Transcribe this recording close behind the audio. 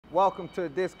Welcome to the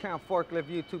Discount Forklift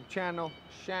YouTube channel.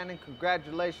 Shannon,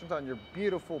 congratulations on your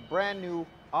beautiful brand new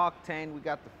Octane. We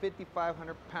got the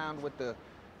 5,500 pound with the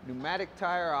pneumatic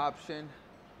tire option,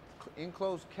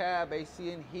 enclosed cab,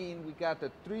 AC and heating. We got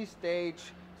the 3-stage.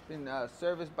 It's been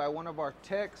serviced by one of our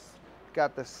techs.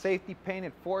 Got the safety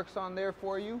painted forks on there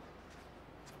for you.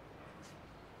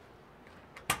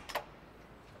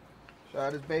 Show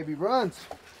how this baby runs.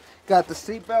 Got the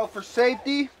seatbelt for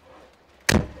safety.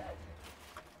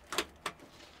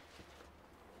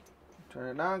 Turn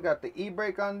it on. Got the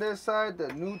e-brake on this side, the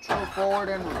neutral, forward,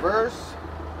 and reverse.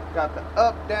 Got the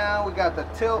up, down. We got the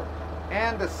tilt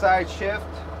and the side shift.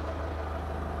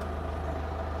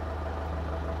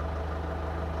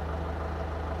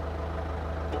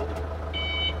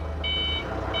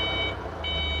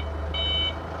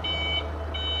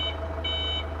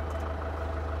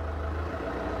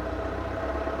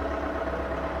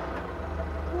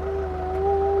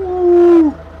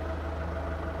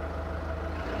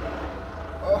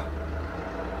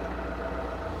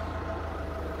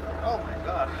 Oh my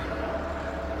gosh.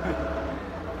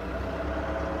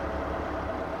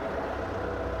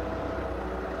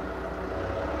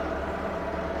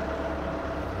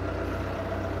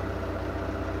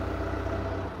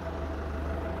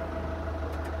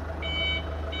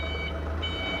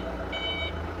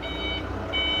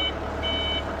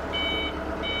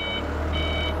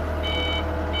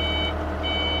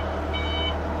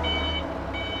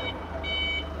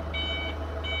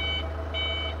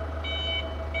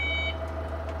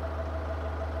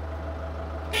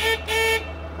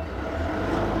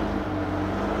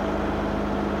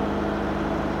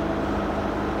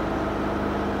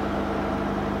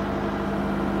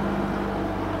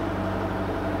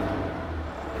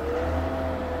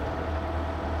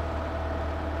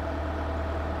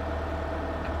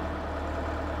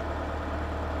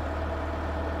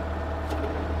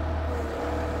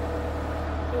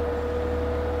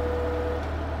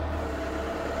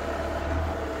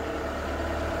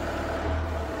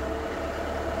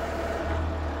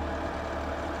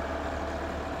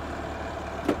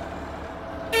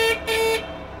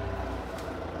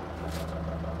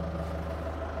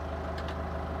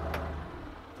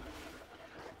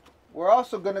 We're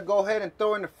also going to go ahead and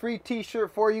throw in a free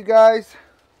t-shirt for you guys.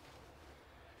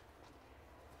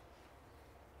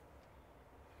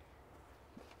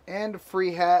 And a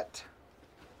free hat.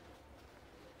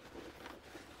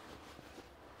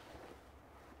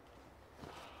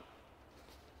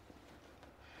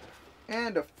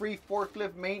 And a free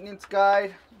forklift maintenance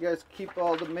guide. You guys keep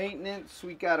all the maintenance.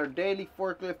 We got our daily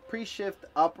forklift pre-shift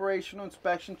operational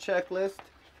inspection checklist.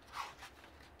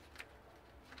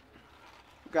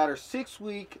 Got our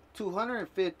 6-week,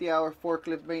 250-hour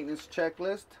forklift maintenance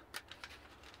checklist.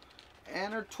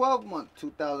 And our 12-month,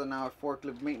 2,000-hour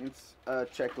forklift maintenance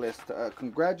checklist.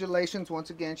 Congratulations. Once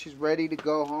again, she's ready to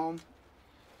go home.